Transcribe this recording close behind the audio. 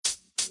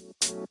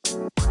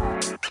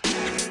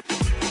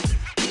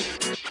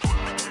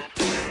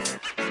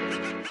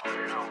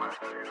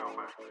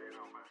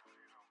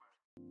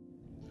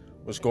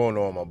What's going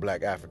on, my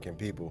black African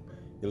people?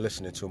 You're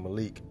listening to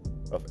Malik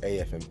of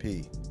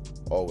AFMP,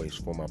 always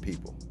for my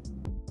people.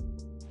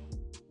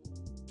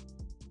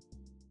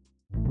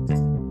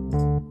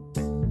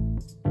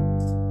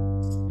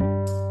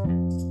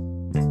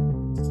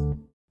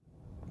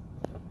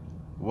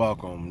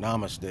 Welcome,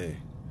 namaste.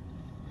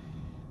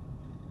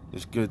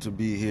 It's good to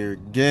be here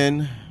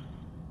again,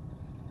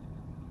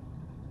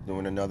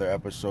 doing another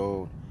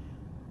episode.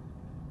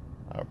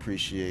 I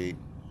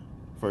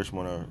first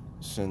want to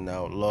send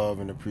out love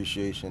and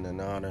appreciation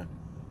and honor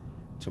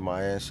to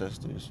my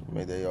ancestors.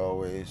 May they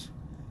always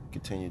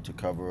continue to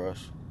cover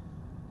us.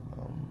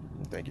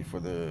 Thank you for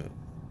the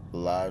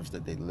lives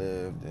that they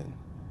lived and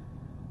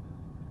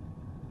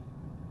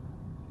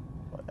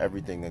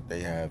everything that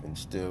they have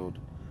instilled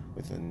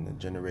within the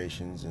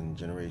generations and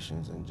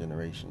generations and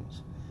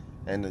generations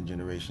and the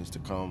generations to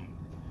come.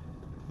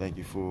 Thank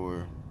you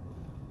for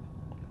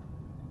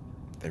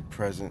their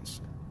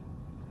presence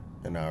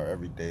in our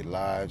everyday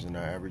lives and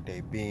our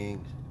everyday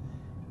beings.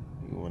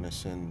 We want to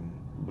send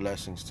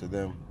blessings to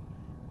them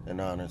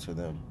and honor to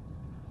them.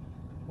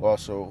 We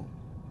also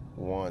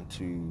want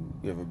to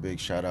give a big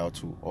shout out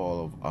to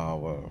all of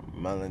our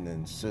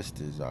melanin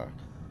sisters, our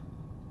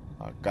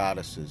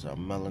goddesses, our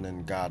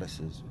melanin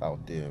goddesses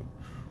out there.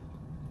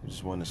 We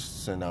just want to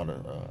send out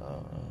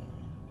a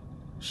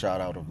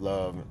shout out of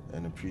love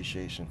and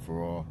appreciation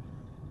for all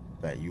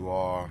that you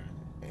are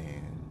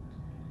and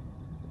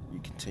you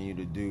continue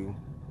to do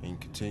and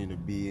continue to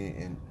be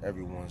in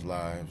everyone's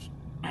lives.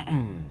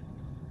 We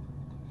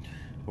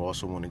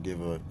also want to give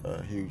a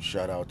huge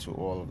shout out to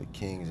all of the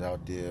kings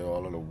out there,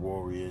 all of the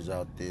warriors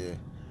out there,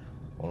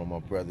 all of my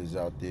brothers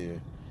out there,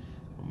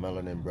 my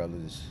melanin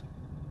brothers.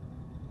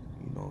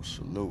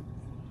 Salute.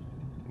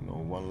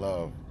 One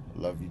love.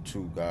 Love you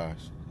too,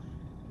 guys.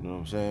 You know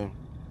what I'm saying?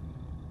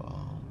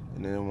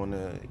 And then I want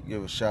to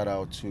give a shout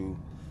out to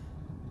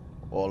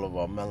all of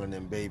our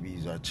melanin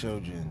babies, our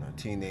children, our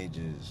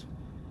teenagers.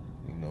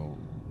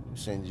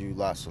 Send you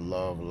lots of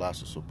love,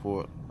 lots of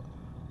support.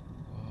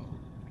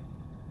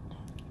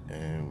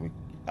 And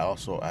I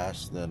also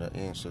ask that our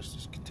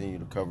ancestors continue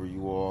to cover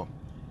you all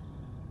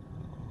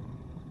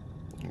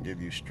and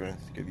give you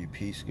strength, give you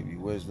peace, give you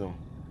wisdom,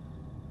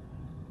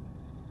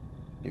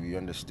 give you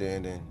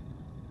understanding,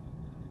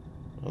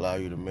 allow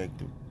you to make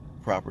the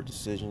proper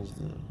decisions,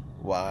 the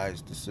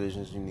wise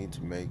decisions you need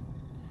to make,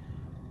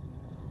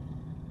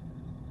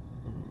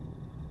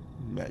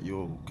 that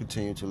you'll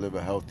continue to live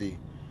a healthy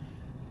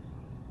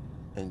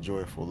and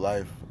joyful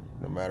life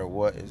no matter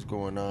what is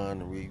going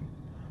on.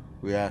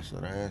 We ask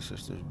that our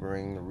ancestors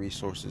bring the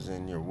resources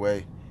in your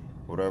way,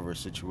 whatever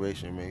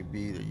situation may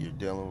be that you're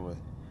dealing with,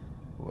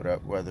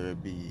 whether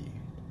it be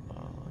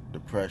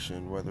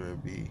depression, whether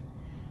it be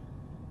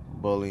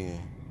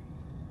bullying,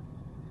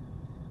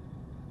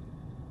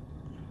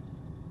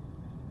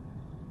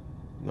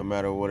 no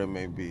matter what it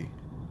may be.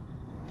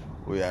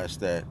 We ask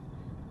that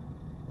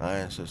our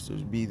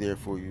ancestors be there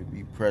for you,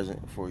 be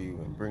present for you,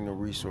 and bring the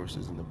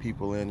resources and the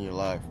people in your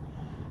life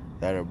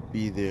that'll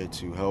be there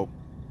to help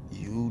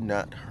you,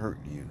 not hurt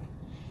you.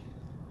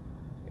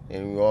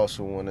 And we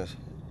also want to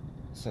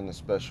send a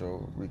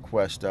special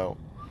request out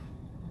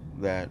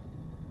that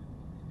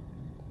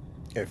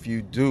if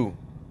you do,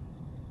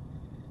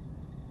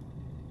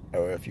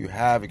 or if you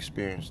have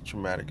experienced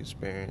traumatic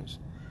experience,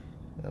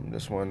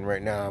 this one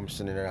right now I'm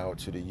sending it out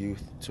to the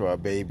youth, to our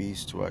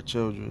babies, to our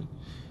children,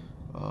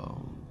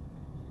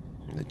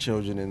 the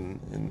children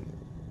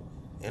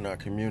in our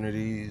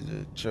communities,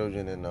 the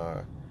children in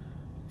our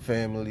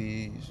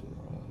families.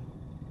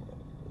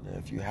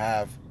 If you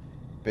have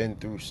been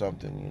through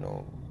something,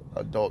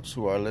 adults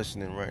who are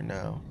listening right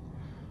now,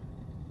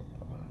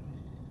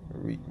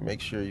 make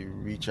sure you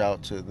reach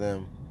out to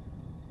them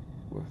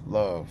with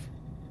love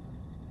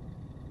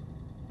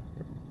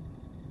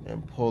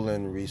and pull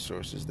in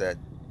resources that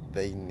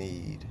they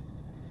need.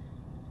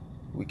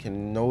 We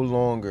can no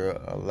longer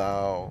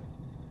allow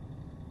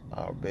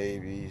our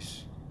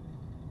babies,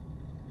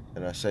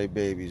 and I say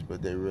babies,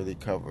 but they really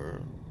cover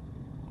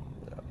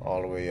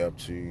all the way up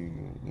to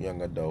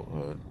young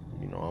adulthood.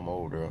 I'm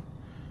older.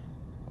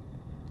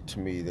 To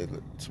me,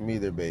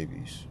 they're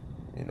babies,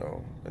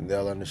 and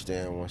they'll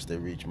understand once they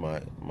reach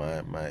my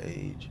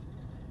age.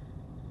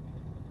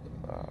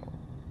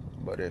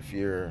 But if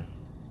you're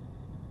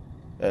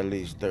at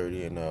least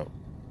 30 and up,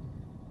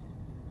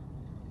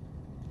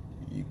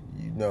 you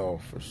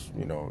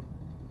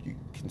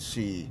can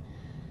see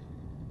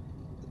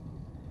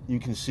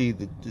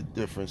the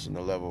difference in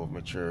the level of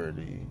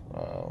maturity.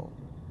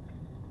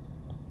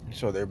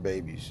 So they're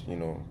babies,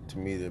 to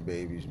me they're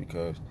babies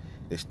because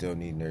they still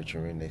need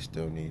nurturing,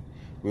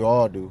 we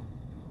all do.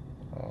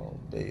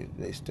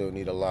 They still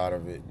need a lot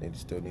of it, they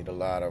still need a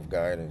lot of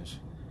guidance,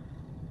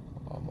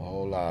 a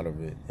whole lot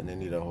of it, and they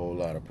need a whole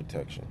lot of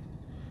protection.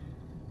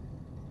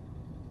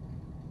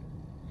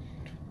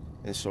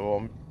 And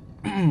so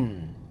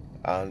I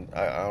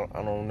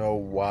don't know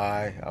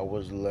why I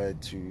was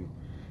led to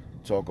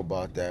talk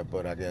about that,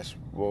 but I guess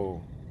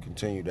we'll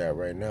continue that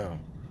right now,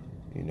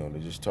 to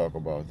just talk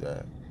about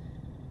that.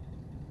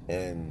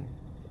 And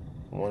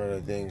one of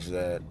the things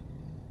that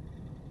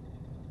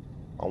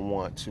I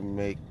want to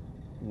make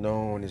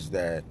known is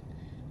that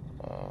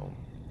um,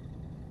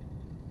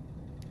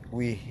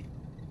 we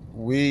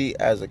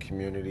as a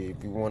community,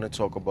 if we want to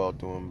talk about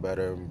doing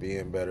better and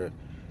being better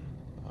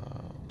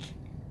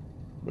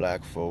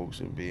black folks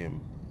and being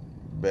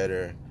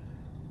better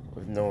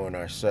with knowing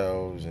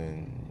ourselves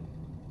and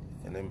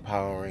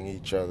empowering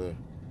each other,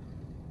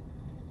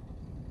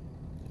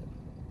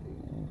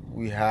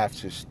 we have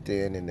to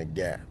stand in the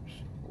gaps.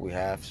 We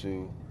have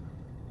to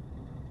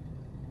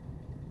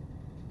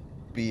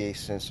be a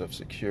sense of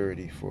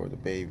security for the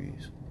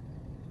babies.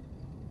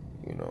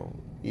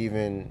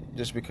 Even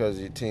just because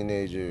you're a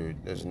teenager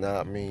does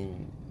not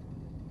mean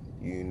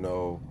you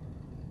know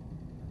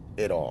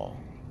it all.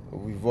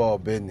 We've all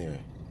been there.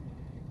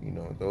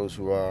 Those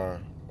who are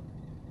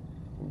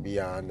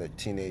beyond the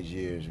teenage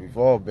years, we've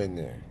all been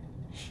there.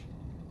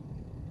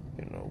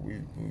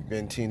 We've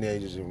been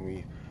teenagers, and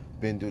we've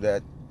been through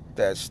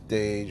that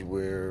stage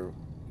where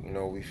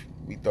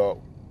we thought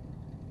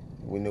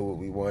we knew what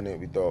we wanted.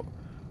 We thought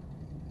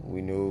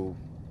we knew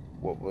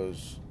what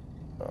was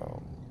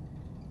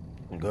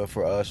good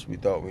for us. We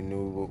thought we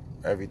knew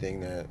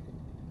everything that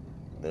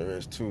there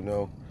is to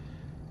know.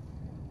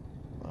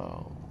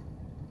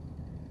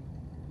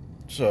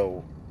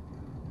 So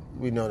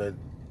we know that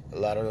a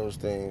lot of those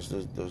things,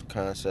 those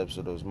concepts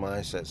or those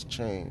mindsets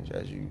change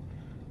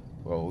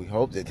we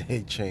hope that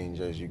they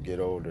change as you get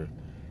older.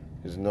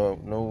 Because no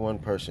one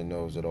person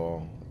knows it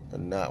all,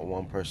 and not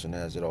one person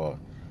has it all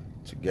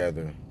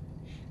together,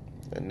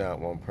 and not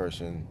one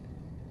person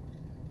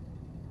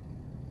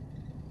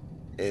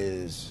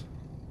is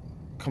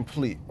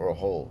complete or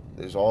whole.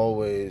 There's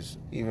always,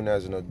 even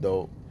as an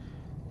adult,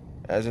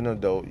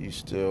 you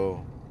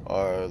still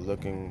are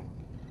looking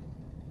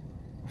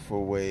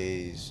for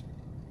ways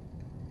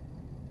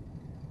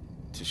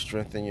to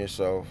strengthen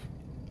yourself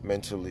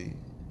mentally,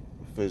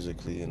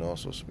 physically, and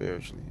also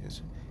spiritually.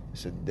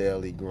 It's a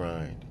daily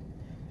grind.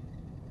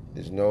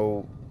 There's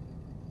no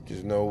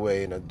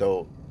way an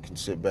adult can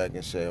sit back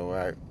and say, all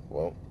right,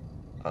 well,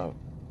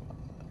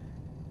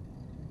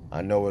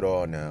 I know it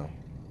all now.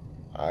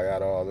 I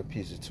got all the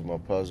pieces to my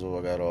puzzle.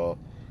 I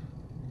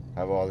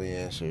have all the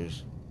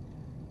answers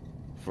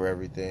for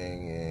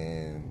everything,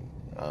 and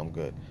I'm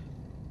good.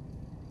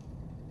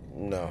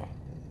 No,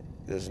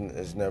 it's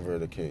never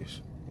the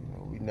case.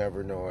 We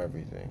never know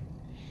everything.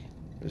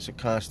 It's a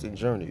constant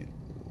journey.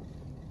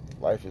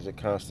 Life is a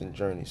constant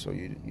journey, so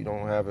you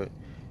don't have it.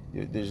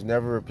 There's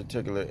never a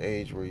particular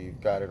age where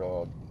you've got it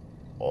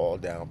all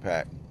down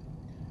pat.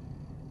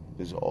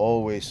 There's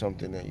always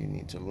something that you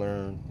need to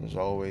learn. There's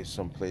always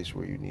some place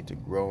where you need to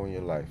grow in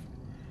your life,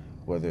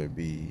 whether it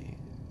be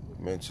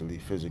mentally,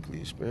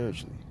 physically,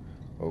 spiritually,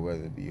 or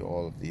whether it be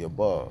all of the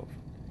above.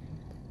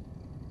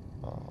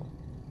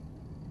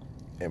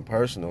 And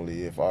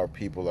personally, if our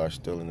people are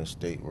still in the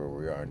state where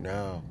we are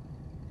now,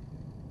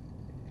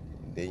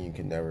 then you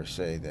can never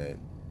say that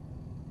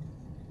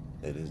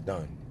it is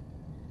done.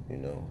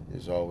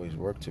 There's always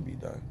work to be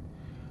done.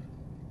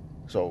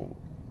 So,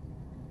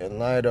 in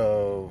light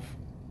of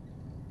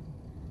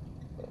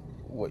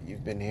what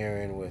you've been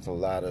hearing with a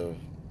lot of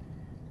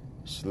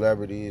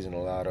celebrities and a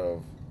lot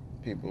of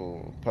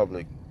people,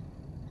 public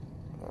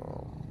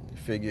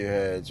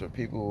figureheads, or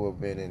people who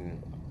have been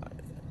in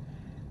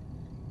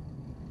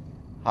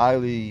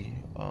highly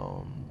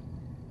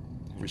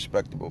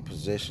respectable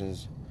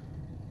positions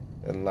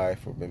in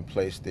life, or been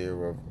placed there,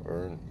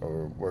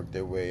 or worked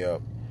their way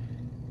up.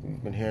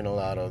 We've been hearing a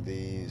lot of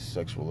these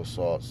sexual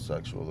assaults,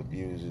 sexual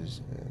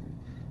abuses, and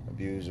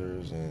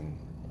abusers, and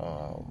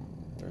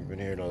we've been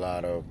hearing a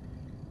lot of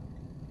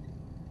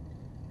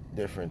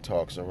different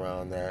talks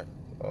around that,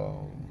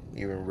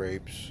 even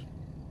rapes.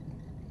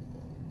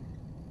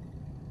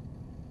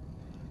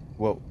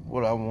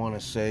 What I want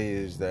to say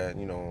is that,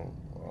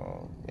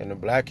 in the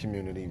black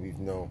community, we've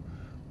known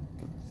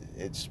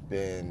it's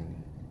been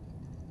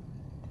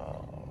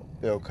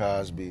Bill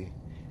Cosby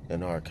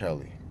and R.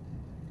 Kelly.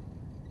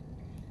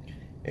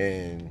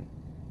 And,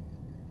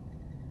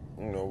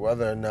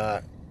 whether or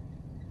not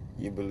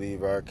you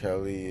believe R.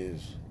 Kelly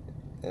is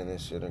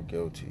innocent or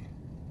guilty,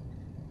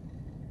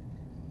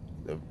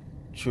 the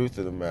truth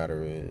of the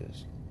matter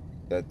is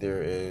that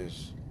there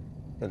is,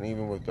 and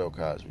even with Bill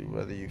Cosby,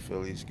 whether you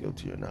feel he's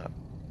guilty or not,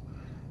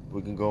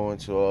 we can go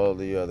into all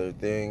the other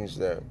things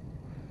that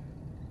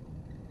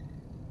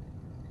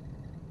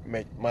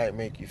might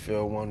make you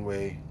feel one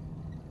way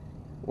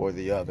or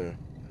the other.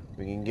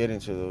 We can get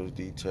into those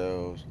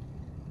details.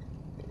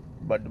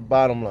 But the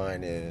bottom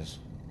line is,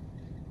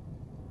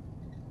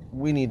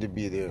 we need to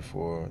be there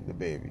for the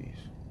babies.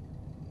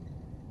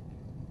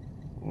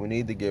 We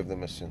need to give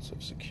them a sense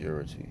of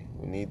security.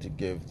 We need to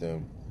give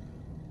them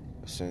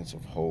a sense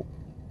of hope,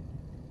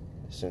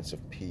 a sense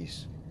of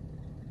peace.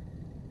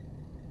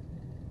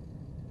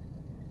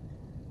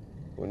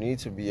 We need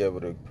to be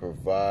able to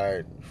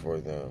provide for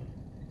them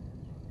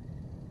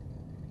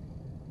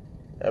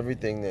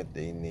everything that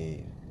they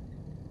need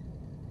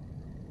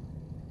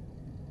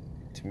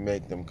to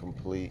make them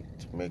complete,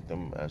 to make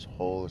them as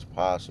whole as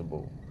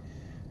possible,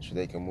 so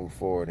they can move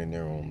forward in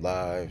their own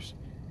lives,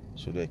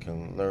 so they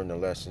can learn the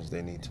lessons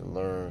they need to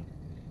learn,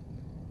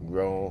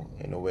 grow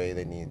in the way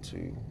they need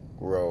to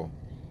grow,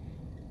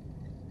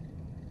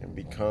 and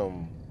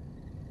become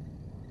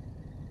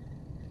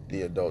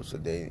the adults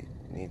that they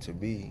need to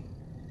be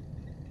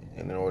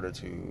in order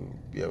to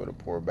be able to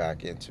pour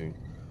back into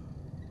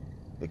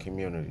the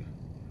community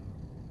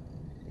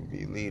and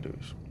be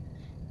leaders.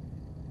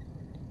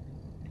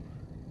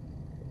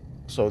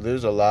 So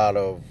there's a lot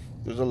of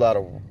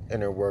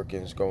inner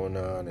workings going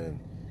on, and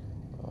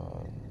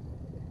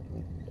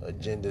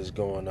agendas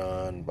going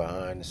on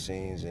behind the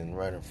scenes and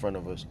right in front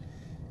of us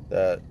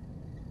that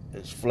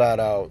is flat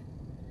out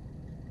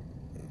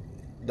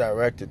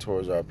directed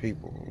towards our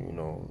people.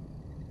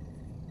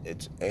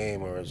 Its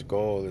aim or its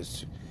goal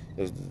is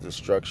the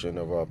destruction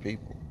of our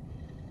people.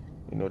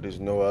 There's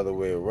no other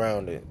way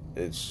around it.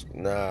 It's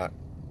not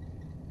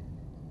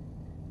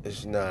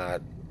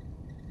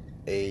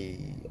a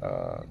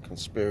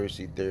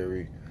conspiracy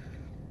theory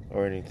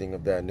or anything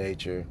of that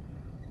nature.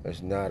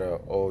 It's not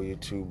a, oh, you're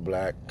too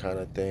black kind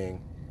of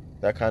thing.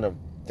 That kind of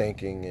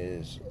thinking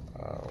is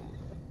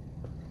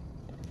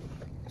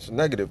it's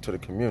negative to the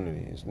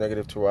community. It's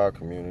negative to our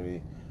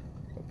community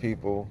of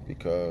people,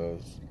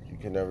 because you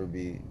can never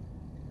be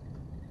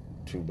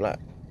too black.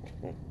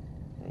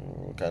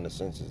 What kind of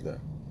sense is that?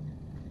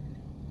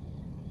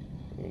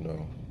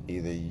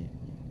 Either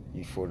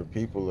you for the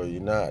people or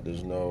you're not.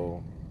 There's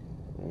no,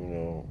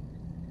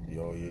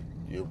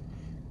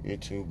 you're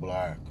too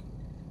black,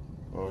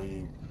 or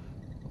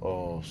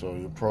so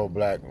you're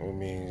pro-black. It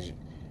means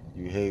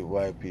you hate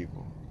white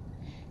people.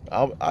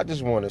 I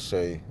just want to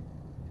say,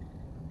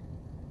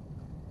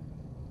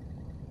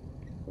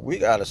 we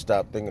gotta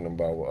stop thinking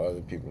about what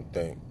other people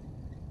think.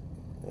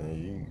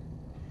 You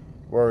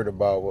worried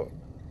about what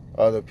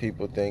other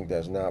people think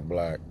that's not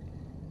black.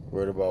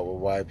 Worried about what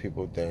white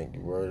people think.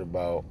 You're worried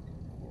about,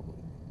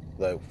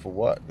 for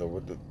what?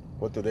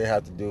 What do they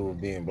have to do with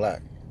being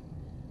black?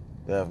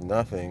 They have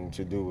nothing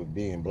to do with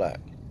being black.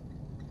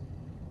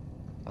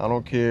 I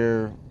don't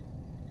care.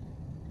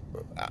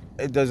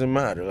 It doesn't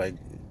matter.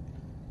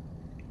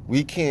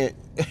 We can't.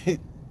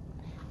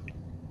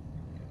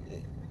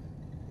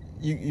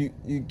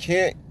 You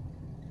can't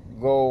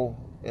go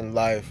in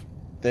life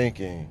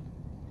thinking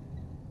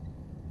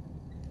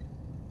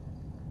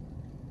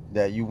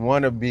that you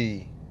want to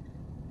be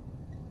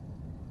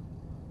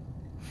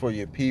for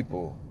your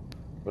people,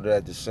 but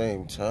at the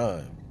same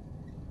time,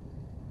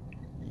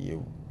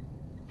 you're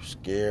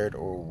scared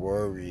or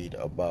worried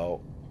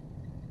about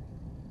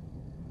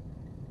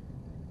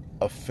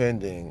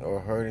offending or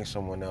hurting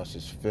someone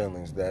else's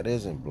feelings that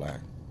isn't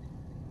black.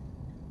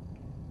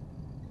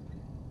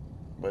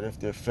 But if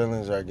their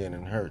feelings are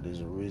getting hurt, there's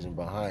a reason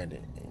behind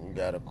it, and you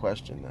gotta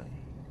question that.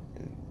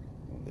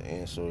 The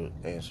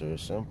answer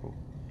is simple.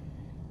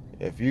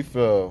 If you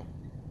feel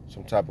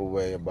some type of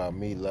way about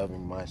me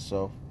loving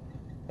myself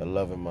and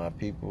loving my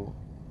people,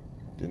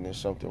 then there's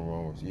something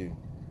wrong with you.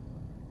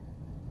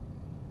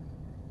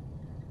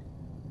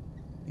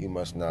 You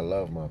must not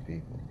love my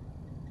people.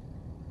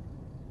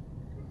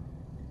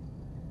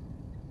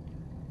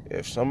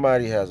 If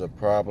somebody has a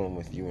problem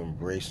with you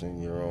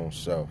embracing your own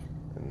self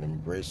and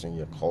embracing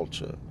your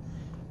culture,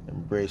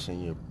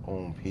 embracing your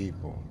own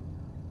people,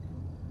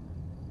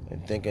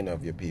 and thinking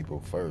of your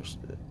people first,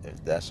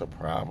 if that's a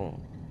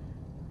problem,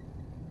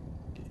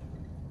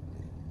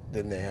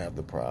 then they have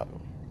the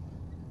problem.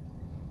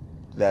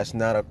 That's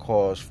not a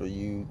cause for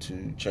you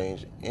to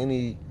change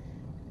any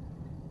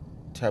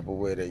type of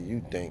way that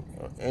you think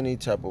or any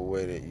type of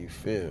way that you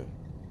feel.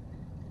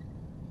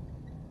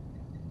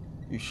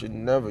 You should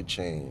never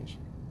change.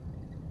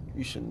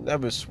 You should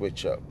never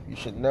switch up. You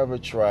should never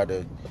try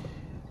to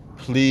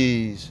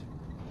please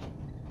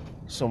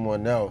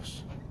someone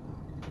else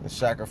and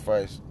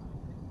sacrifice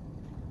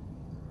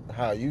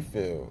how you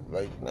feel.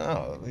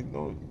 No,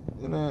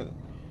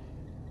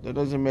 that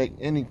doesn't make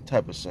any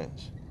type of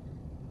sense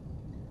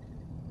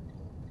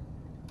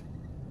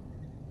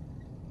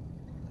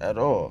at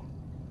all.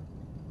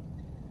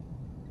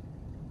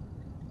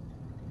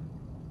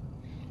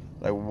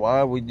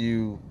 Why would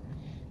you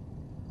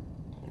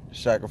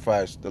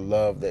sacrifice the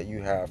love that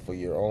you have for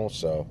your own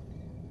self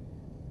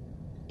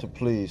to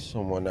please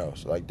someone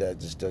else? That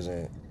just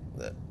doesn't.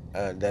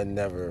 I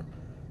never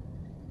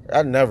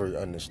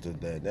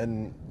understood that.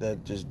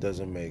 That just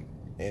doesn't make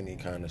any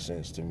kind of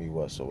sense to me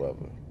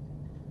whatsoever.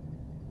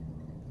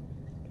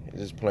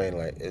 It's plain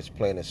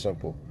and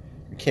simple.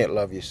 You can't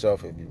love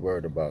yourself if you're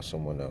worried about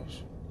someone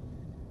else.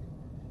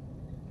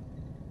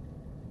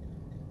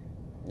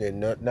 You're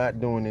not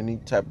doing any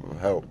type of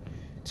help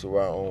to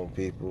our own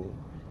people,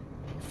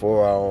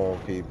 for our own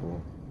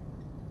people,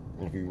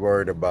 if you're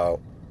worried about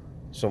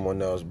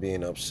someone else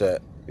being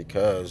upset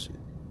because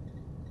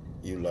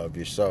you love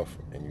yourself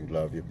and you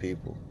love your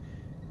people.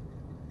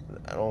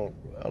 I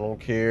don't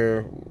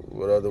care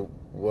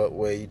what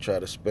way you try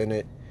to spin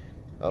it.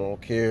 I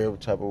don't care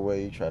what type of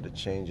way you try to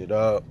change it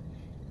up.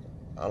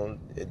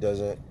 It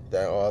doesn't.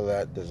 That all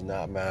that does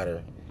not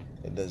matter.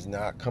 It does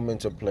not come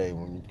into play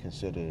when you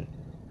consider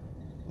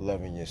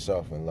loving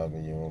yourself and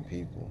loving your own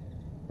people.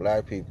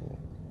 Black people,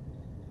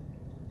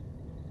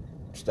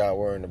 stop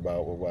worrying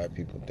about what white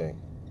people think.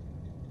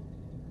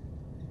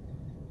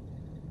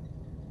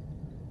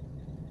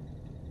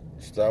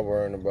 Stop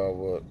worrying about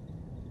what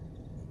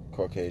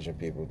Caucasian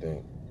people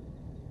think.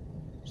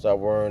 Stop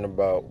worrying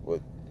about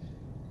what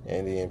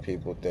Indian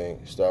people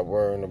think. Stop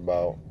worrying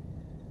about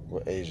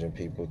what Asian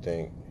people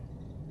think.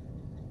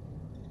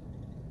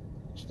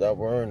 Stop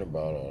worrying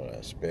about all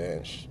that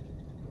Spanish.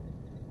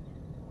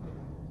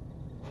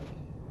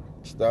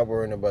 Stop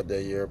worrying about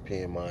that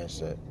European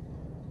mindset.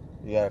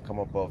 You gotta come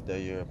up off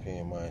that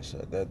European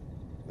mindset.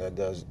 That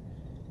does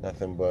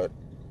nothing but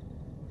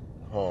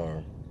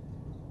harm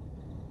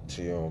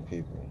to your own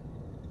people.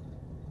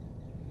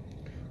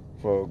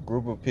 For a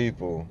group of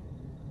people,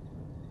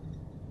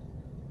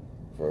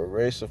 for a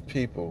race of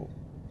people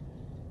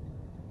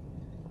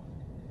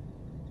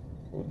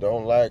who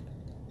don't like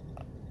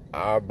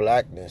our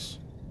blackness,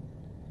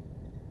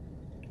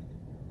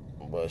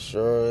 but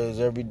sure is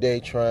every day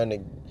trying to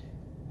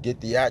get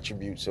the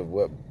attributes of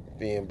what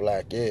being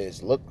black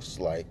looks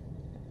like,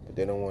 but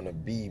they don't want to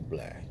be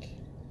black.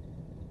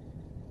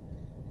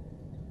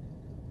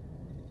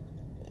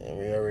 And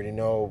we already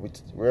know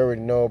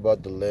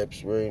about the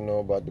lips, we already know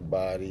about the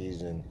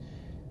bodies and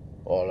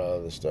all the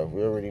other stuff.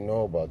 We already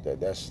know about that.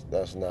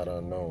 That's not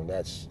unknown.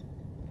 That's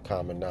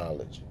common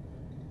knowledge.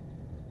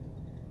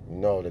 We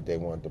know that they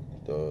want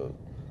the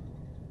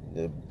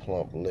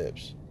plump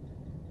lips,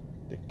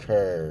 the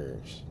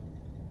curves.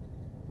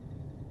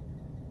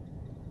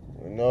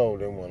 We know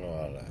they want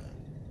all that.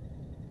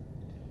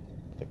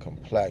 The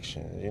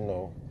complexion,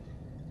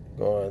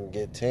 go and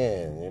get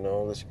tan,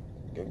 let's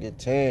go get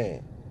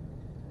tan.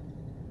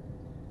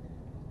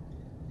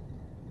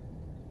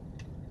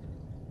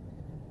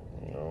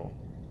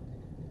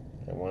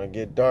 They want to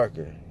get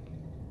darker,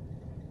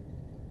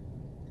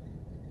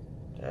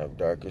 have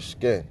darker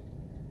skin.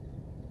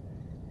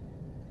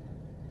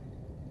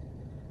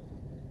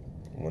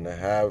 Want to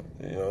have,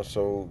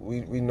 so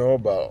we know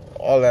about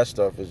all that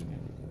stuff is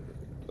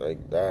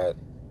like that.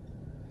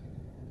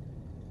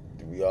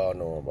 We all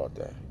know about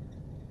that.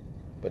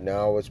 But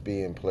now what's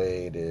being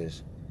played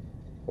is,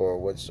 or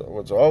what's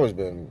always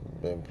been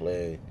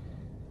played,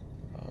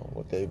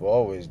 what they've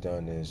always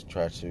done is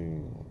try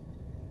to,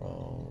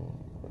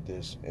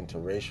 these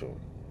interracial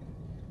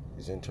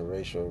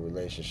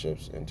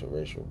relationships,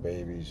 interracial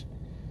babies.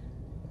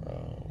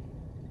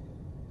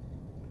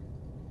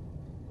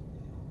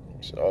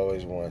 It's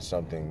always want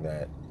something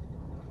that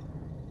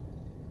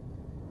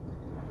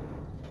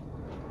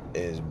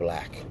is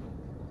black,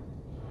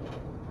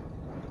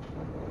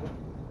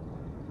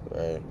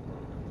 right?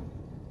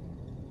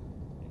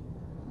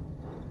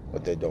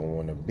 But they don't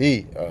want to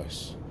be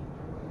us.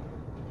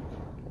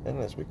 And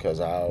that's because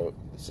how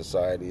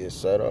society is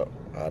set up,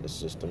 how the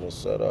system is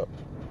set up.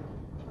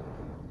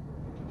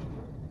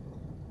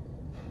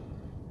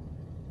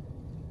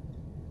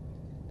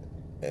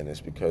 And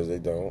it's because they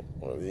don't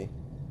really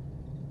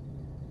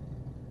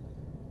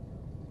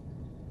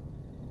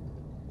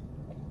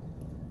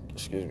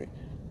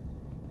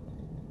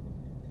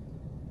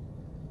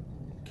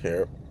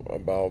care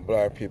about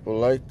black people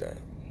like that.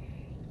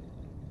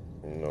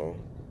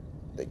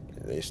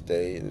 They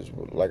stay,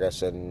 like I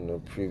said in the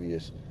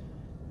previous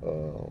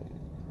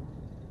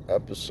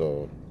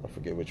episode, I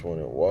forget which one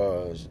it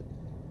was,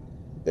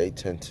 they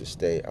tend to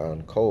stay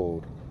on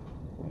code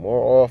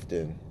more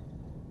often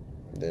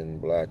than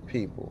black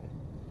people.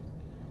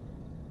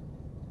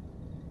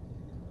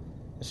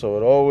 So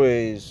it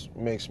always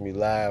makes me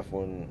laugh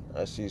when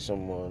I see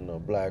someone, a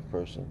black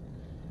person,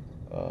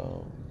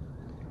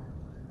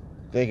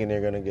 thinking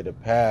they're going to get a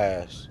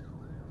pass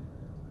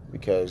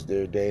because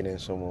they're dating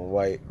someone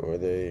white, or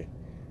they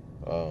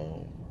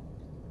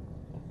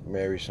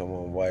marry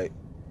someone white,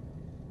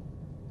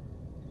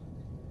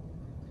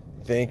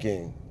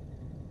 thinking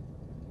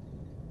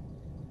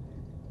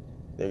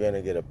they're going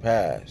to get a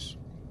pass.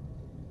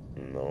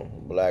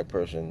 Black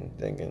person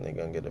thinking they're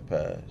going to get a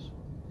pass.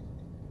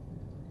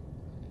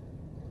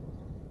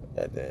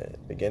 At the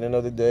beginning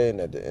of the day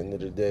and at the end of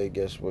the day,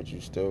 guess what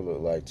you still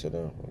look like to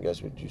them?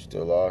 Guess what you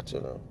still are to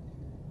them?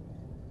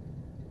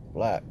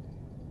 Black.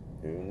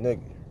 You're a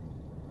nigga.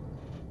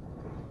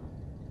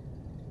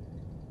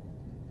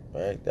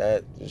 Right?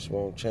 That just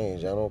won't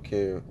change. I don't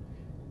care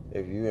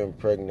if you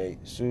impregnate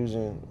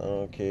Susan. I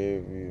don't care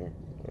if you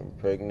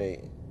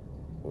impregnate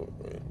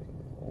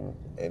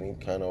any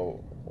kind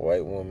of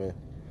white woman.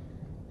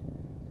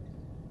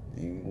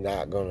 They're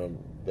not gonna,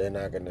 they're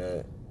not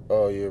gonna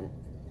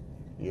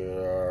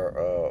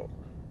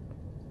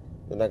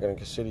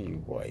consider you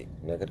white.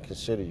 They're not gonna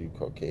consider you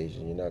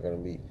Caucasian. They're not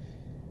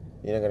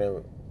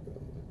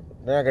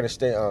gonna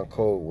stay on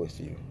code with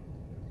you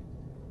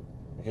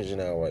because you're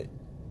not white.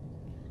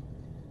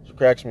 It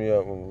cracks me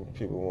up when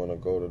people want to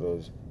go to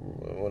those,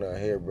 when I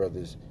hear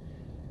brothers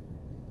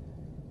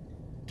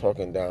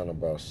talking down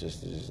about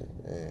sisters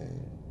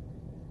and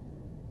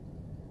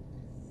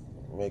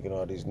making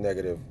all these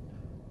negative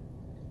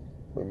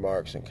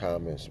remarks and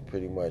comments,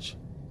 pretty much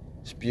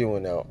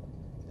spewing out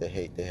the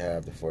hate they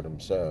have for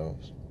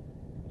themselves.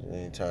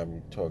 Anytime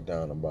you talk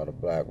down about a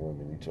black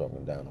woman, you're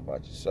talking down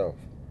about yourself,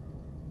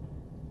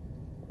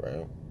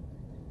 right?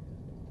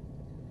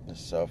 It's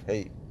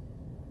self-hate.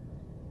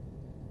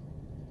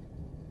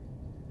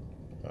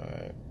 All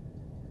right.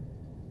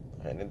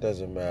 And it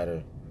doesn't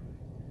matter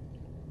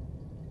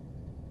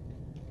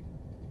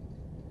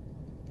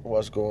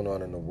what's going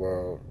on in the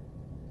world.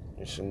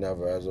 You should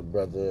never, as a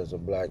brother, as a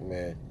black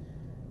man,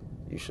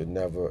 you should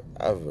never,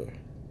 ever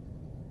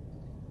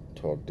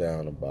talk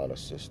down about a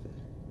sister.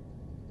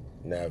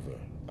 Never.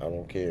 I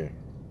don't care.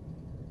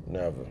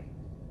 Never.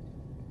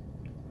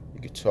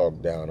 You can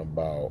talk down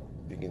about,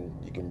 you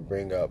can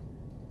bring up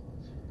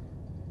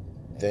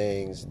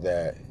things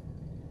that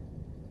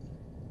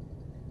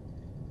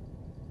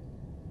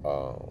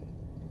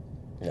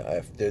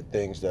if there are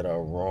things that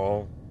are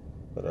wrong,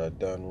 that are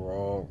done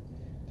wrong,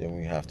 then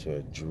we have to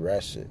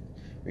address it.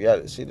 We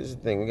gotta see. This is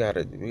the thing. We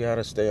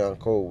gotta stay on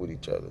code with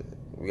each other.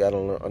 We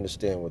gotta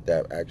understand what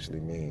that actually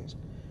means.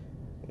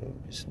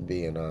 Just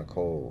being on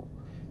code.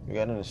 We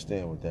gotta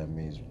understand what that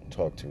means.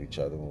 Talk to each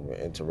other when we're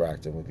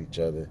interacting with each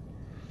other.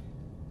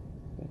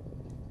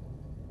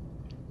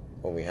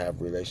 When we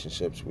have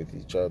relationships with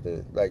each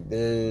other, like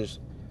there's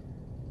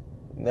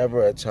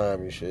never a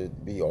time you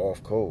should be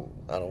off code.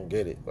 I don't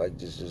get it. Like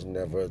there's just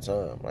never a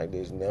time. Like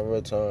there's never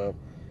a time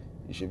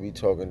you should be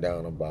talking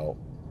down about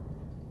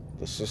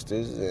the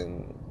sisters,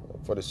 and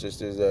for the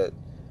sisters that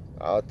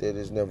are out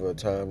there's never a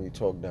time you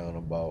talk down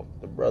about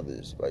the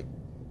brothers. Like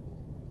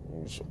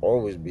you should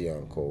always be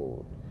on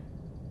code.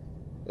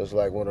 It's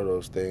like one of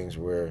those things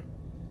where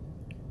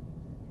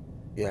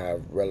you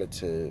have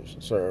relatives,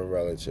 certain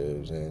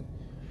relatives, and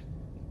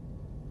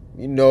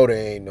you know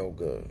they ain't no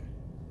good.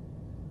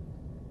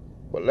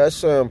 But let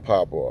something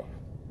pop off.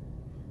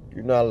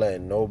 You're not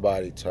letting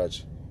nobody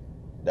touch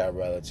that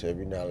relative.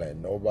 You're not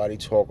letting nobody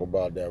talk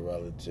about that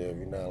relative.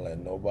 You're not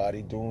letting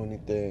nobody do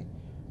anything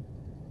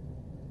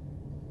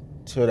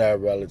to that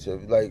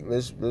relative. Like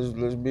let's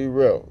be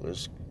real.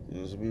 Let's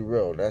be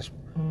real. That's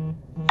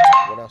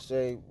when I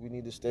say we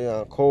need to stay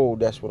on code.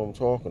 That's what I'm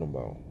talking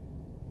about.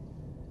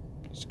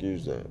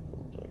 Excuse that.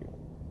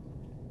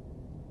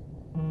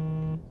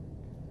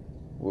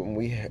 When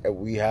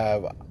we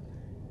have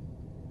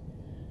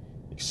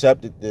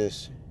accepted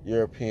this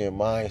European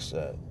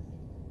mindset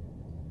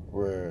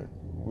where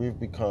we've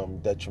become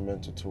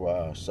detrimental to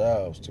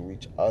ourselves, to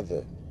each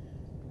other,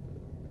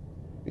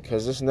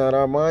 because it's not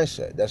our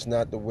mindset. That's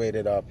not the way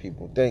that our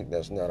people think.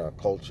 That's not our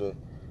culture.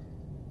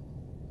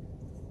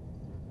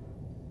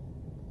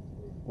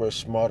 We're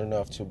smart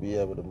enough to be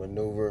able to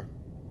maneuver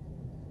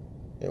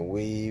and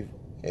weave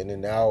in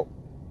and out.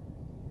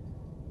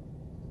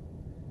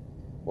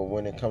 But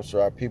when it comes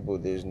to our people,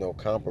 there's no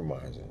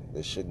compromising.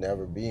 There should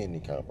never be any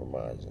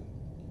compromising.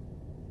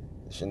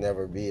 There should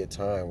never be a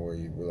time where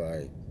you be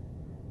like,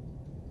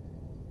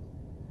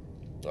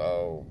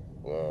 oh,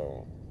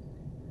 well,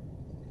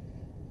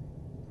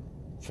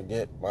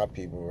 forget my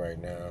people right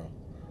now.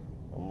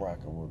 I'm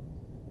rocking with,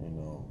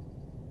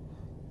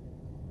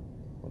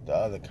 with the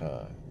other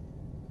kind.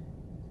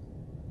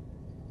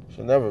 It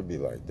should never be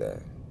like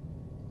that.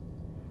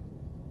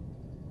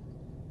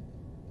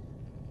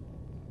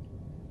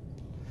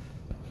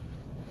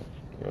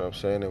 You know what I'm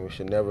saying? And we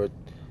should never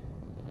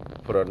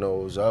put our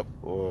nose up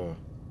or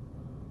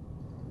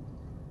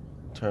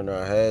turn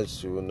our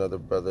heads to another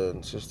brother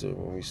and sister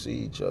when we see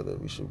each other.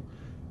 We should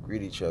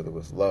greet each other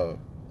with love.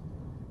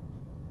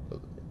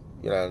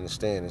 You gotta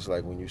understand, it's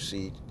like when you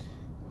see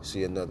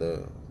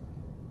another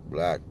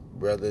black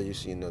brother, you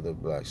see another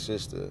black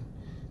sister,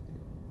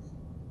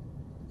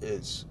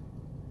 it's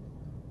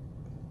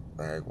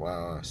like,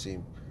 wow, I see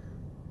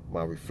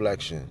my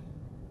reflection,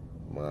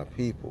 my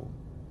people.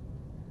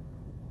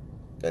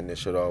 And there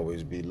should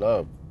always be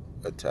love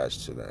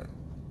attached to that.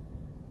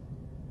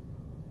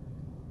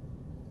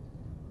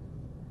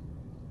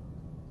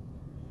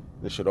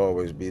 There should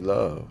always be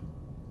love.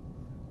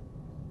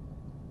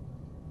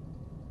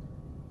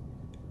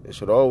 There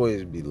should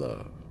always be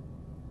love.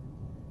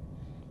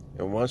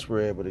 And once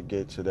we're able to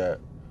get to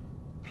that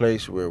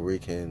place where we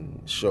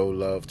can show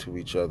love to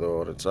each other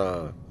all the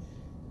time,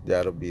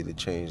 that'll be the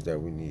change that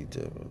we need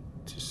to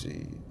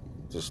see,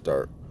 to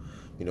start.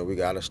 We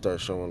got to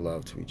start showing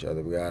love to each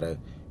other. We got to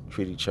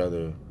treat each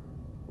other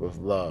with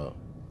love.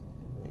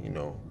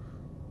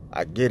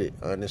 I get it.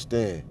 I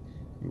understand.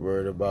 You're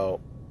worried about,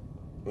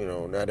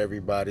 not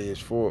everybody is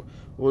for,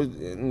 well,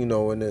 in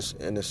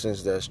a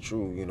sense that's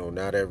true.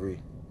 Not every,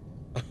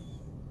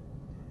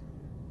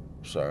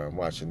 sorry, I'm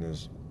watching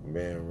this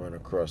man run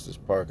across this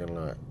parking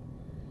lot,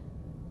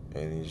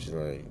 and he's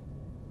like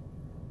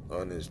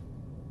on his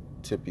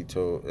tippy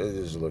toe. It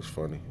just looks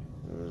funny.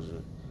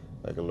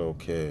 Like a little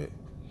kid.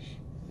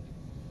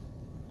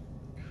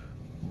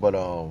 But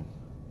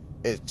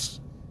it's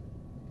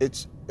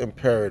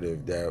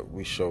imperative that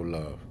we show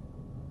love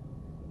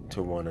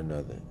to one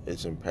another.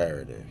 It's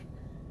imperative.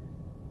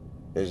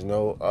 There's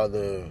no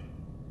other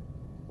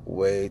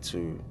way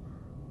to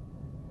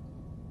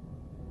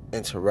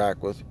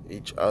interact with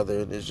each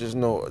other. There's just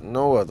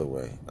no other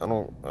way. I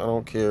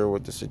don't care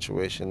what the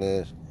situation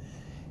is.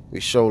 We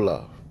show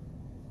love.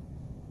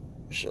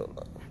 We show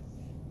love.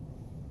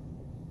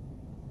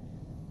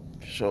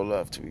 Show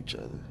love to each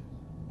other.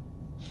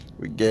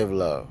 We give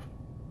love.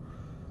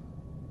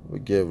 We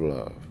give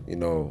love,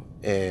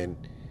 and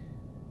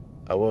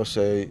I will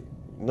say,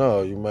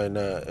 no, it might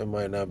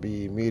not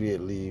be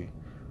immediately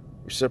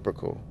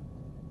reciprocal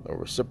or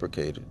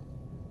reciprocated.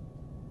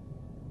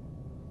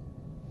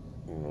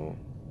 I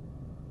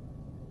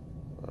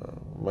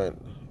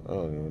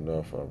don't even know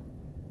if I'm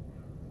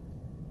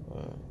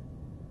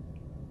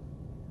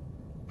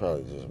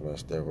probably just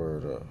messed that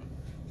word up.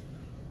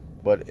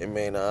 But it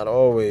may not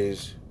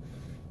always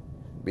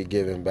be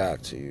given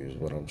back to you, is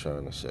what I'm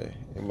trying to say.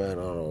 It might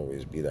not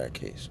always be that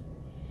case.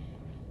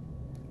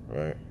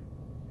 Right?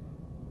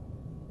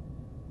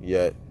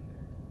 Yet,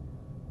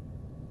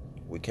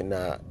 we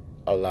cannot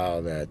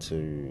allow that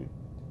to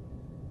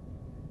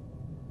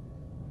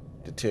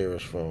deter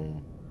us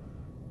from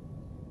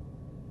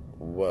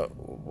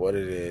what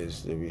it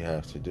is that we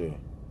have to do,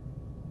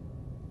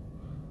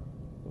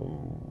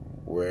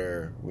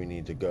 where we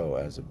need to go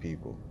as a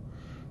people.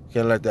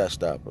 Can't let that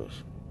stop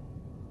us.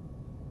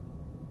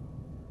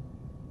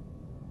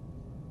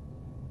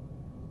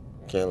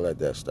 Can't let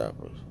that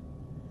stop us.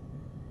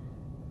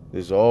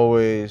 There's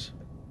always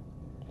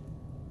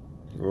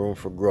room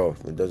for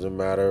growth. It doesn't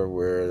matter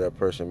where that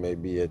person may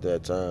be at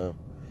that time.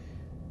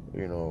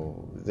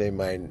 They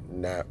might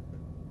not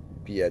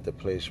be at the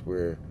place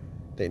where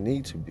they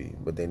need to be,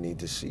 but they need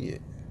to see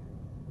it.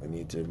 They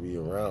need to be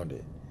around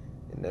it.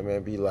 And that may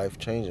be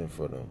life-changing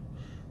for them.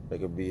 It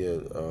could be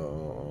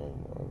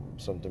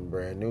something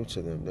brand new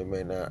to them. They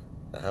may not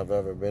have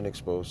ever been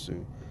exposed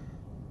to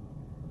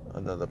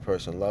another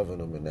person loving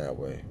them in that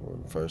way.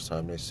 When the first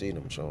time they see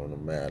them, showing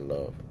them mad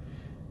love.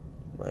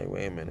 Like,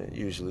 wait a minute.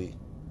 Usually,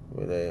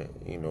 where they,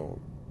 you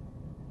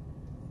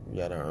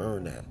gotta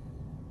earn that.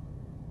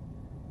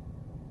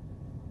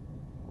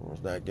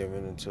 It's not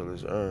given until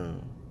it's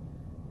earned.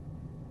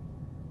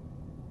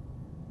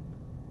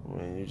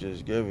 When you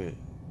just give it,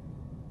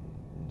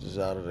 just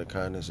out of the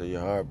kindness of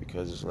your heart,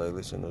 because it's like,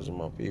 listen, those are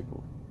my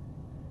people.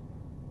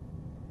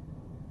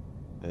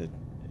 It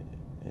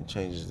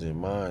changes their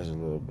minds a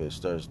little bit.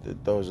 It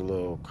throws a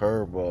little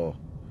curveball.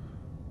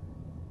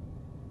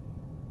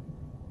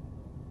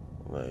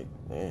 Like,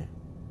 man.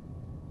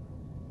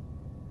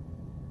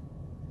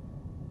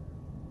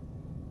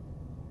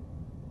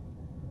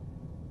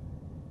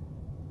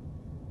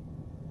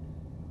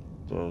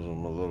 Throws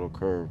them a little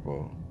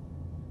curveball.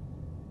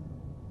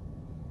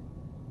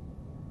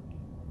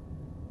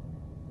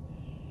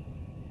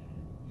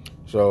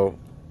 So,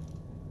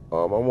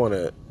 I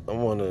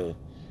wanna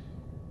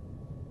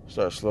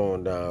start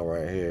slowing down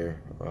right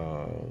here,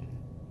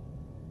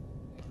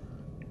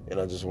 and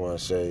I just want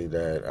to say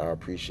that I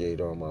appreciate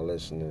all my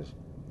listeners,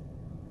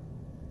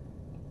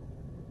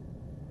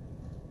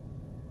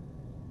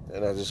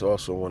 and I just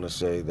also want to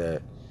say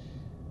that,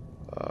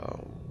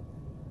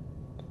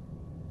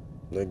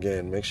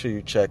 again, make sure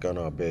you check on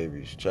our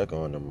babies, check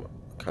on them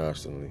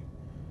constantly.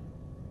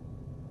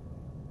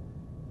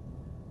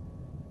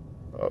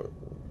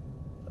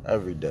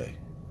 Every day,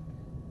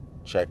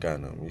 check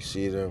on them. You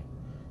see them,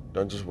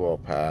 don't just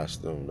walk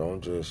past them.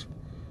 Don't just,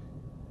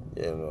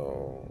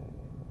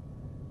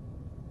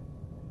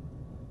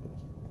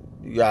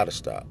 you gotta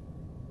stop.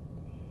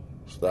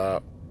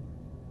 Stop,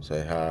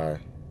 say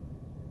hi,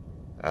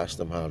 ask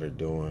them how they're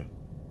doing.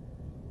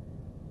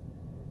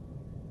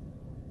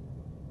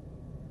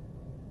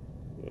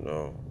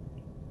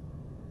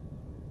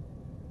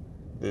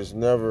 There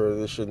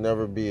should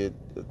never be a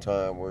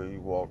time where you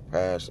walk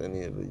past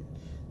any of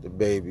the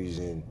babies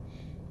and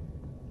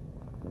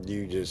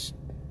you just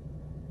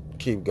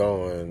keep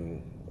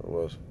going.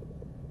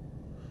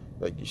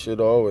 Like, you should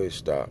always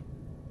stop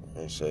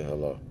and say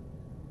hello.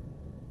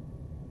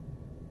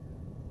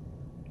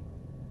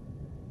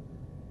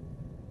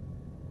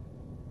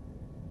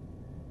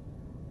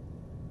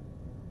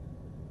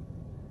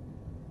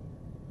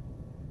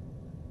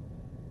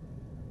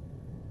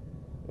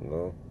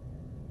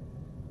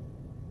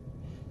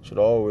 Should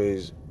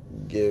always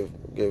give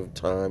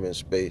time and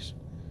space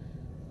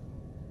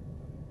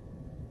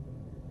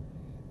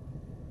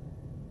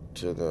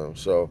to them.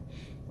 So,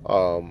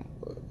 I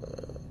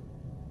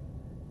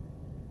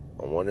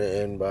want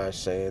to end by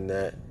saying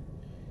that,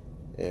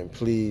 and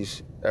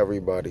please,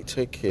 everybody,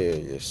 take care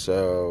of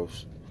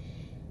yourselves.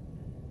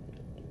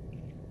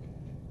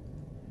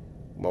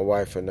 My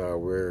wife and I,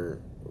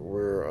 we're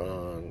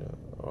on.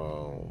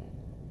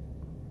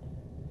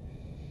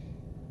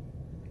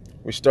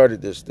 We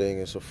started this thing.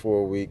 It's a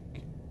 4-week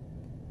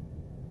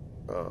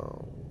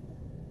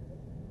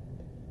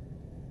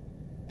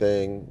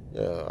thing.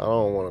 I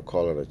don't want to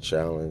call it a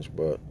challenge,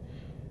 but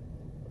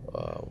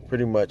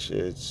pretty much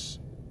it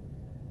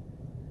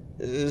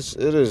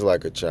is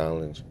like a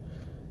challenge.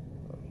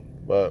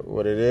 But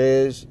what it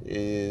is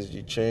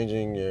you're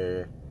changing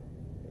your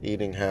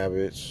eating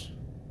habits.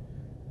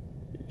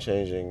 You're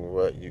changing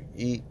what you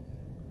eat,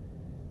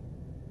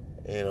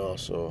 and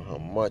also how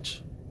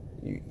much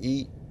you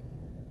eat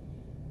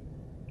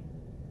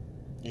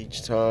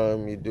each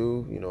time you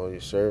do, your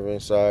serving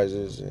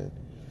sizes,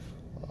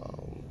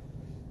 um,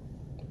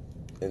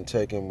 and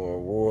taking more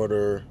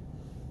water,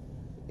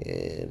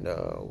 and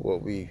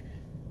what we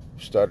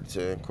started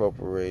to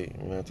incorporate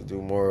and have to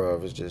do more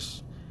of is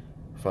just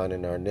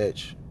finding our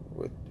niche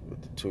with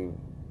the two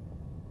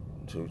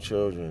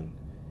children,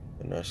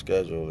 and our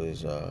schedule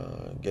is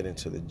getting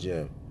to the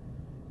gym.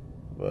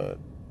 But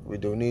we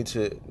do need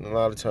to, a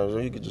lot of times,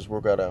 you could just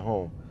work out at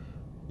home.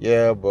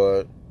 Yeah,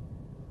 but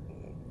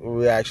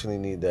we actually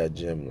need that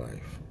gym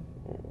life.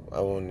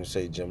 I wouldn't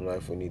say gym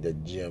life. We need the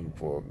gym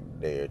for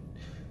there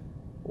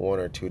 1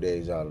 or 2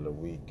 days out of the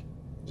week,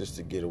 just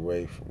to get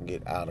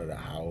out of the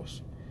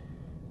house,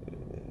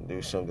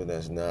 do something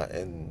that's not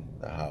in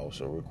the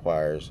house or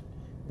requires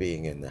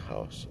being in the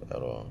house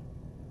at all.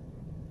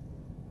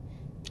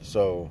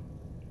 So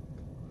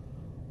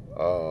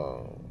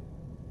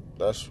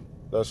that's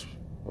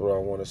what I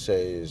want to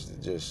say is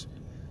to just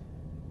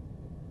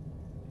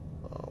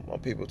my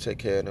people, take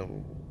care of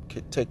them.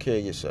 Take care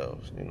of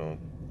yourselves.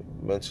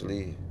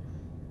 Mentally,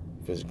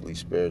 physically,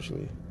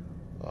 spiritually.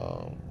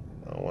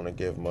 I want to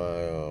give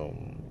my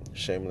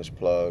shameless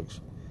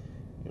plugs.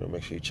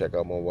 Make sure you check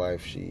out my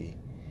wife. She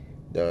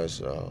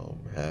does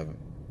have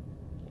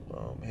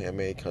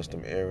handmade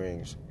custom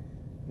earrings.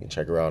 You can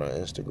check her out on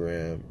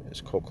Instagram. It's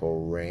Coco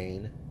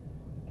Rain.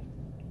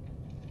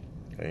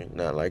 Right?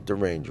 Not like the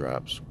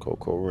raindrops.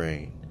 Coco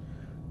Rain.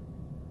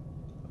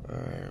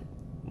 Alright.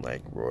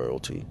 Like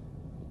royalty.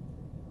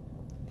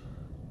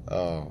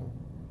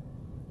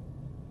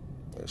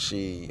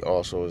 She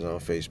also is on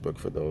Facebook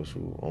for those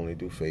who only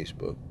do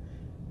Facebook.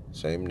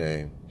 Same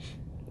name.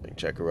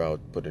 Check her out.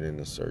 Put it in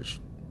the search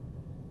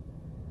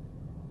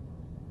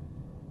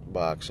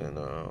box and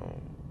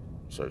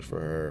search for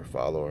her.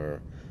 Follow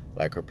her.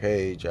 Like her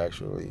page,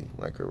 actually.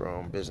 Like her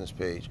own business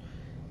page.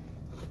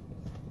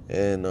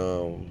 And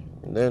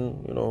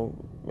then,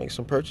 make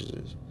some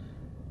purchases.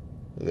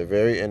 They're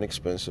very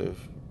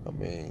inexpensive. I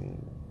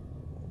mean,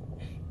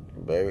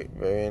 very,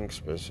 very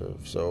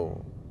inexpensive.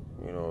 So,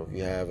 if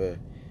you have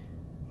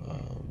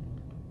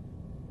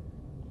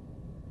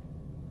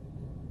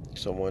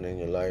someone in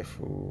your life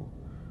who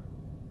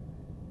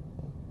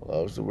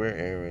loves to wear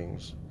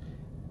earrings,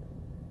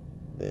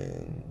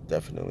 then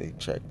definitely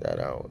check that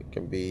out.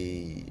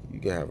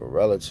 You can have a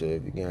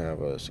relative, you can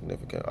have a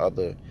significant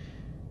other,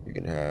 you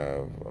can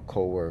have a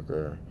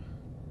coworker,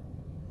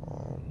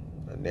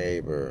 a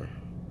neighbor,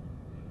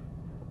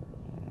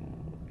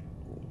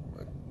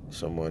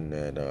 someone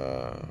that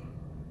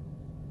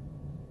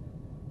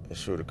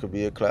it could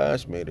be a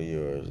classmate of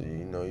yours.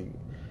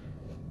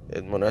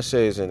 And when I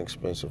say it's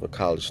inexpensive, a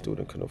college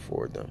student can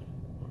afford them.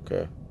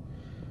 Okay,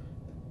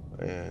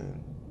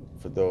 and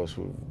for those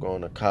who've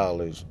gone to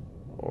college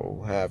or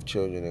who have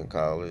children in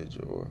college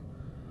or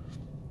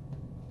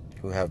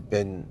who have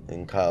been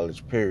in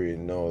college, period,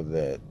 know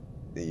that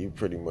you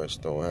pretty much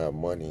don't have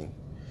money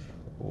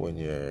when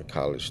you're a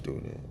college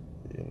student.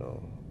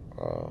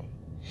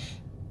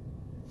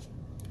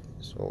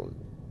 So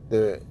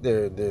they're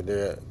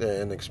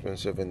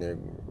inexpensive and they're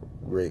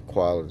great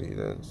quality.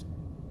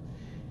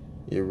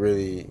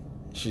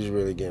 She's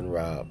really getting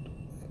robbed.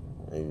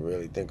 And you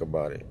really think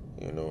about it,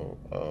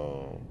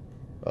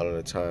 all of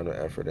the time,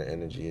 the effort, and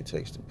energy it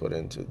takes to put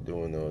into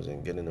doing those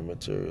and getting the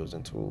materials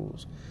and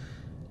tools.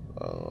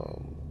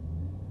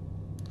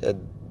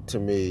 And to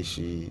me,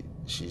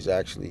 she's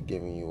actually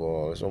giving you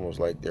all. It's almost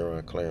like they're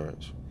on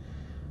clearance.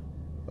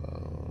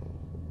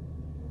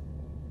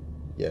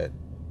 Yet,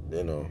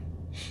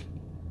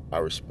 I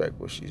respect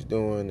what she's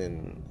doing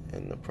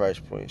and the price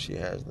point she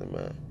has them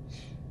at.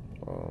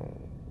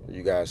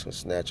 You guys can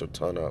snatch a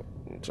ton up,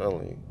 I'm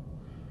telling you.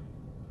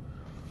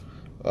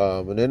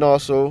 And then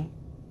also,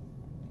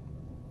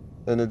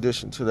 in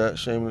addition to that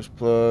shameless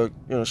plug,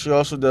 she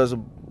also does a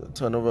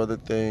ton of other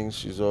things.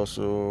 She's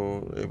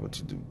also able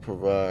to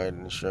provide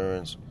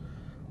insurance.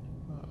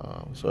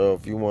 So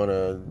if you want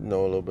to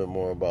know a little bit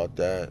more about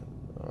that,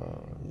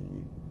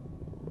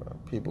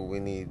 people, we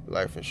need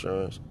life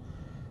insurance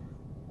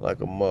like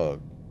a mug.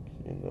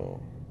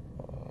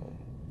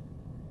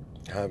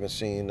 I haven't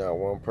seen not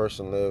one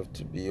person live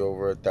to be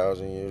over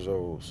 1,000 years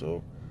old.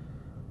 So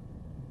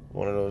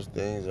one of those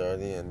things are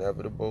the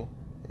inevitable,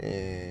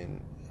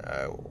 and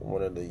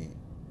one of the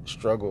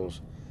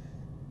struggles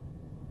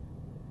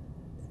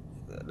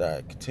that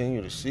I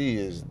continue to see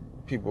is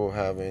people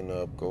having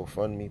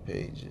GoFundMe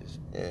pages,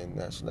 and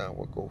that's not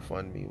what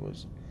GoFundMe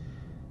was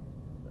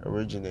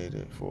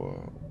originated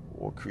for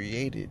or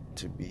created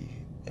to be,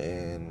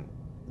 and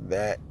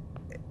that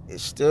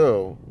is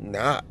still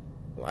not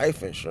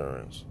life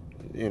insurance.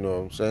 You know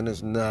what I'm saying?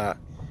 It's not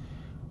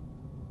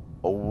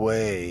a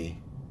way.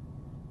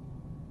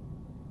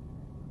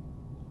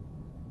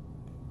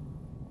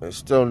 It's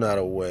still not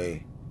a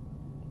way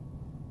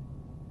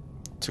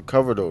to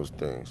cover those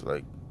things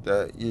like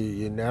that.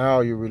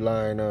 You're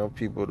relying on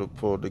people to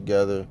pull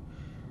together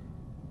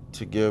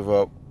to give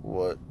up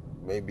what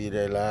may be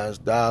their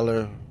last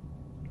dollar,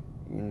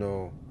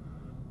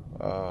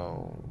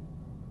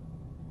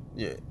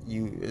 Yeah,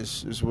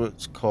 it's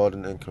what's called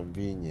an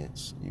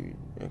inconvenience. You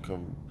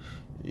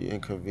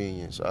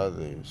inconvenience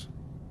others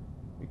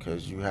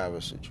because you have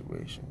a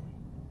situation,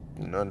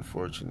 an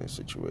unfortunate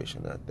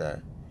situation at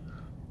that.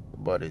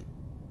 But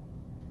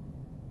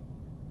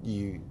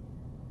you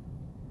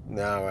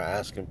now are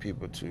asking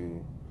people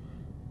to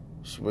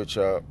switch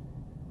up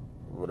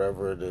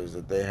whatever it is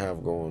that they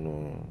have going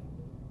on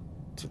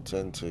to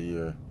tend to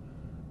your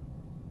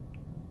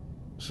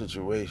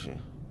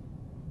situation.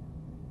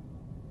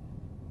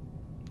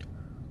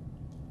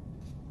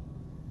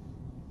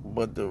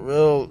 But the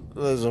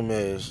realism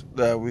is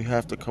that we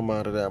have to come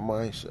out of that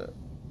mindset.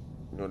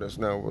 That's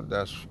not what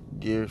that's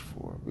geared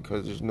for,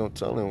 because there's no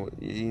telling what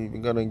you're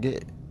even gonna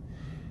get.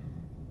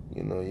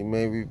 You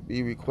may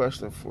be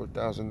requesting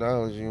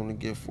 $4,000, you only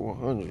get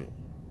 400.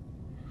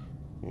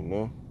 You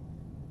know,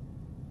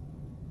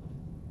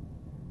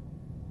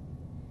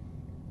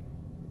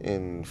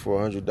 and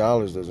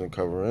 $400 doesn't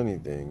cover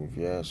anything. If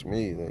you ask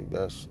me, like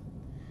that's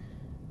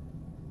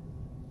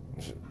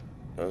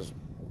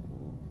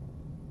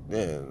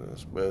yeah,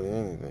 that's barely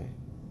anything.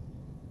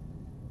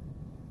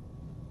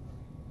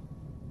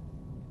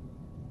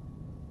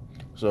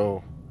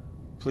 So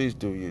please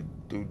do your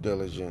due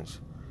diligence.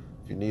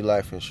 If you need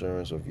life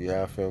insurance, or if you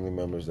have family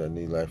members that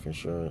need life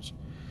insurance,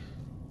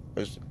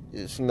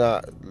 it's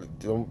not.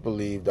 Don't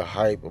believe the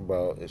hype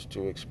about it's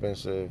too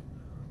expensive,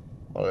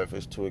 or if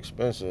it's too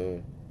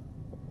expensive,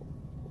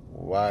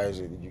 why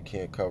is it that you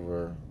can't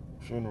cover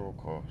funeral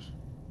costs?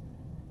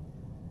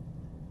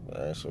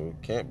 So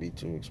it can't be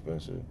too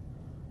expensive.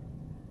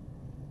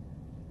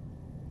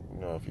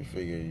 If you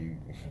figure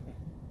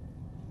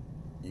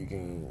you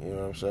can, you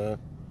know what I'm saying?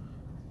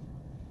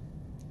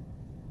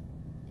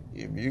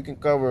 If you can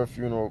cover a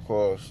funeral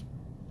cost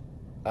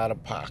out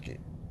of pocket,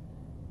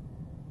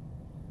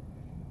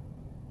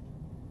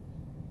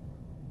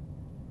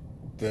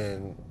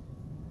 then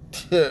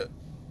if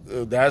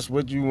that's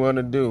what you want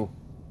to do,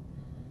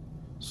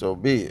 so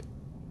be it.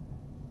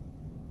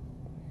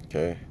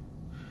 Okay?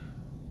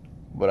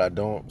 But I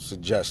don't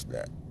suggest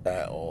that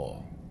at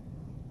all.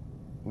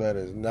 That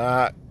is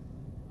not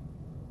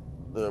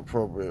the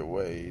appropriate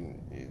way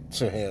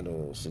to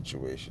handle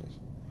situations.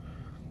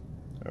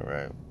 All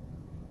right?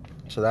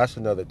 So that's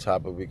another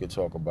topic we could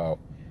talk about.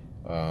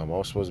 I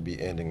was supposed to be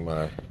ending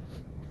I'm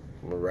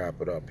going to wrap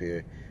it up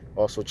here.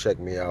 Also, check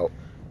me out.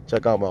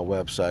 Check out my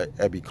website,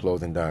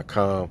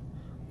 ebiclothing.com.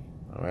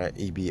 All right,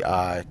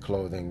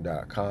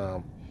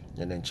 ebiclothing.com.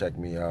 And then check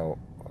me out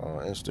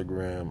on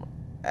Instagram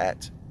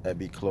at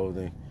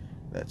ebiclothing.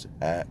 That's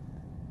at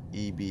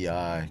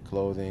EBI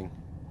clothing,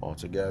 all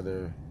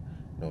together,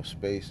 no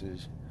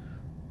spaces.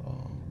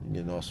 You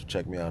can also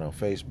check me out on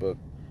Facebook.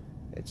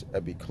 It's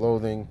Ebby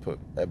Clothing. Put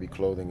Ebby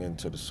Clothing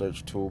into the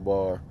search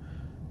toolbar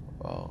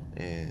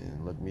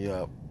and look me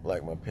up.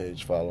 Like my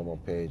page, follow my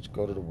page.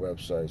 Go to the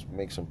websites,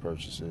 make some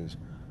purchases,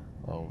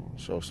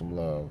 show some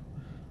love.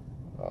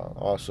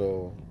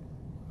 Also,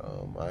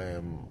 I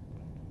am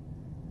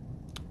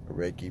a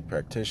Reiki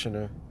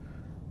practitioner,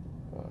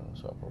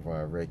 so I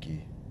provide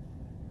Reiki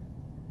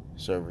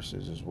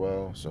services as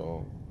well.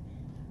 So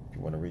if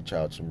you want to reach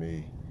out to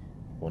me,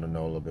 want to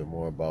know a little bit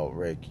more about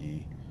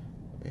Reiki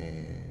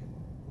and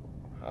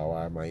how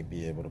I might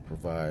be able to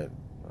provide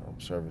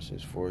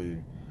services for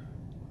you,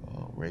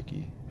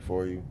 Reiki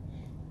for you,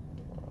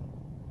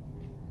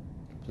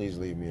 please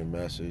leave me a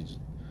message.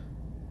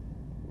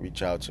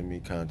 Reach out to me,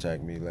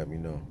 contact me, let me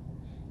know.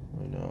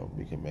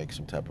 We can make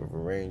some type of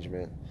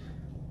arrangement.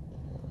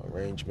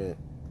 We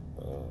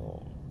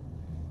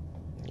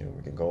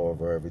can go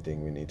over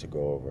everything we need to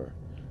go over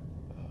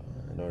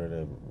in order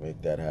to make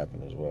that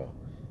happen as well.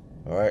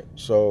 All right,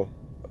 so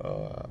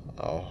I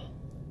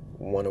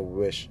want to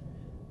wish.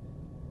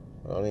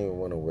 I don't even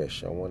want to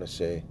wish. I want to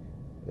say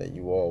that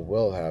you all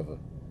will have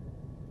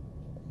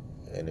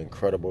an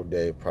incredible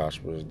day,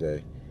 prosperous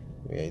day.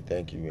 We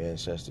thank you,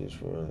 ancestors,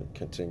 for the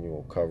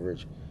continual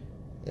coverage,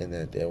 and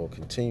that they will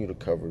continue to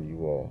cover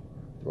you all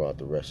throughout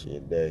the rest of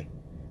your day.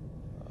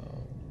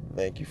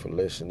 Thank you for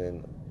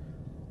listening.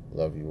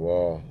 Love you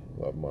all.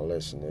 Love my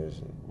listeners,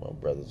 and my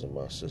brothers and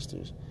my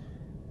sisters.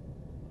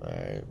 All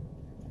right.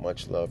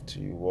 Much love to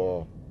you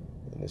all.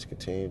 And let's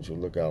continue to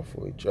look out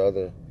for each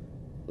other,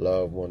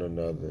 love one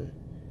another,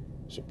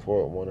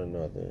 support one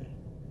another,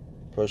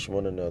 push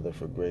one another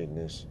for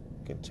greatness,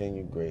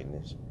 continued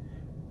greatness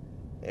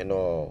in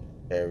all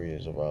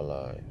areas of our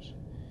lives.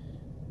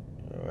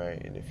 All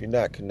right. And if you're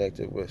not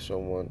connected with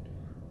someone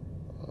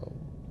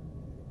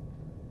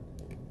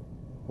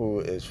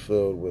who is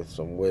filled with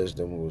some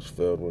wisdom, who is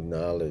filled with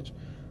knowledge,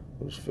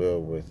 who's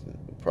filled with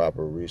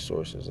proper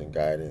resources and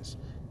guidance,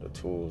 the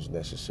tools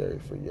necessary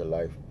for your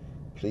life,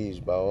 please,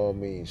 by all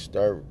means,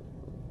 start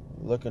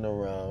looking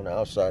around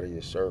outside of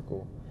your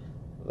circle.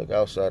 Look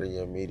outside of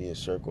your immediate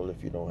circle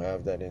if you don't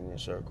have that in your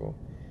circle,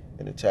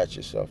 and attach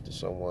yourself to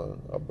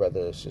someone, a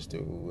brother or sister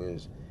who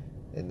is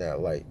in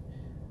that light,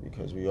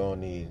 because we all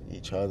need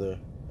each other.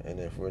 And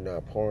if we're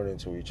not pouring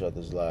into each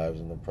other's lives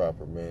in the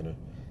proper manner,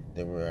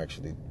 then we're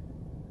actually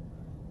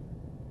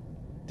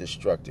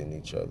destructing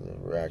each other.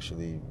 We're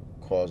actually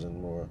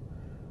causing more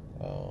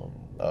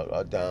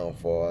a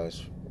downfall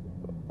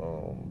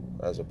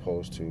as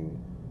opposed to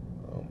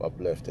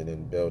uplifting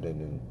and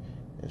building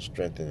and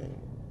strengthening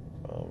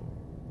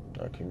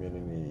our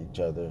community,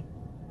 each other,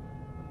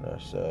 and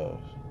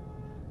ourselves.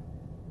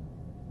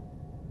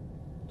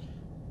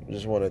 I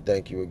just want to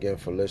thank you again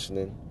for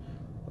listening.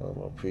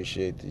 I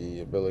appreciate the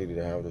ability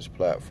to have this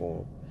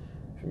platform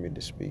for me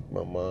to speak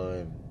my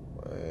mind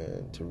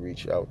and to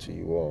reach out to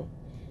you all,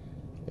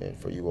 and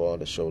for you all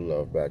to show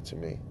love back to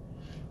me.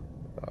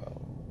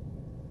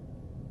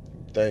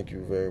 Thank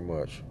you very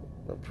much.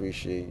 I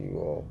appreciate you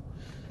all.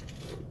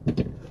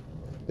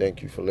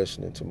 Thank you for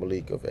listening to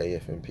Malik of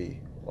AFMP,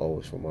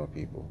 always for my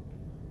people.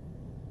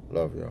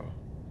 Love y'all.